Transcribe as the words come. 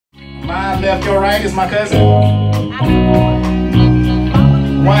My left, your right is my cousin.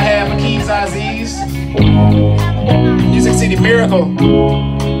 One half of Ahmed Aziz. Music City Miracle.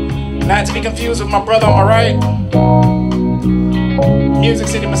 Not to be confused with my brother on my right. Music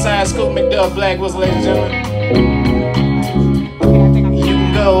City Messiah Scoop Blvck Wizzle, ladies and gentlemen. You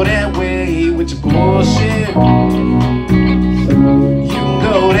can go that way with your bullshit. You can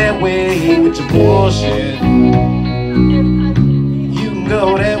go that way with your bullshit. You can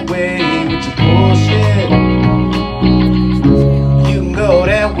go that way with your bullshit. You can go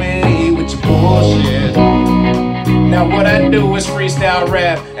that way with your bullshit. Now what I do is freestyle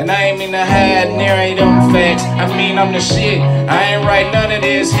rap, and I ain't mean to hide, narrate them facts. I mean I'm the shit. I ain't write none of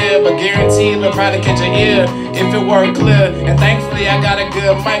this here, but guarantee they'll probably catch an ear if it work clear. And thankfully I got a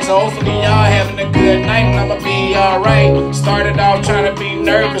good mic, so hopefully y'all having a good night, and I'ma be alright. Started off trying to be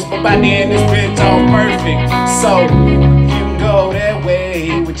nervous, but by the end this bitch all perfect. So you can go that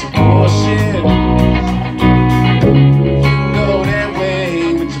way with your bullshit. You can go that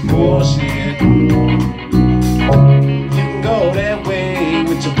way with your bullshit.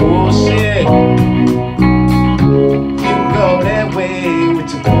 Bullshit. You can go that way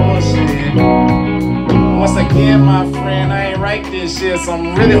with your bullshit. Once again, my friend, I ain't write this shit, so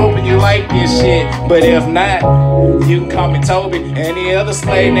I'm really hoping you like this shit. But if not, you can call me Toby. Any other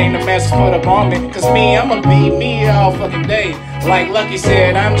slave named the master put up on me. Cause me, I'ma be me all fucking day. Like Lucky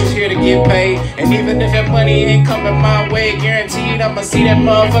said, I'm just here to get paid. And even if that money ain't coming my way, guaranteed I'ma see that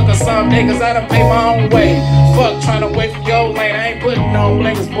motherfucker someday. Cause I done pay my own way. Fuck trying to wait for your lane, I ain't putting no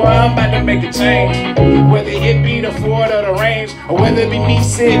blinkers, boy, I'm about to make a change. Whether it be the Ford or the Range, or whether it be me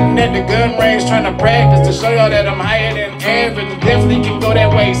sitting at the gun range trying to practice to show y'all that I'm higher than average. Definitely can go that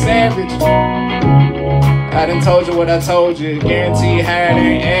way, savage. I done told you what I told you, guaranteed higher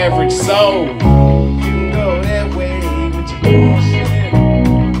than average. So you can go that way with your bullshit.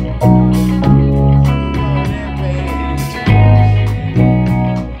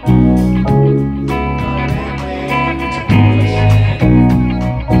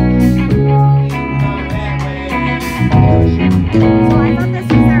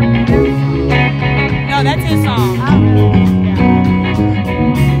 That's his song.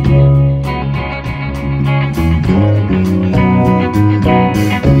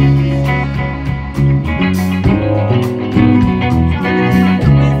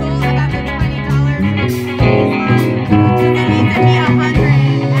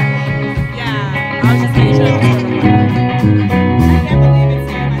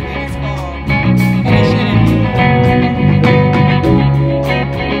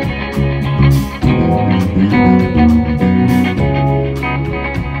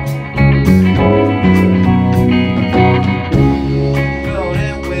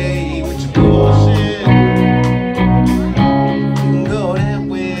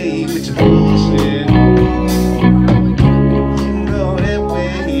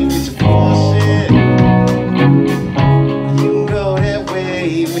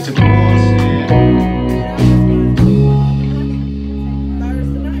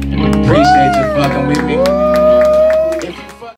 Appreciate you fucking with me.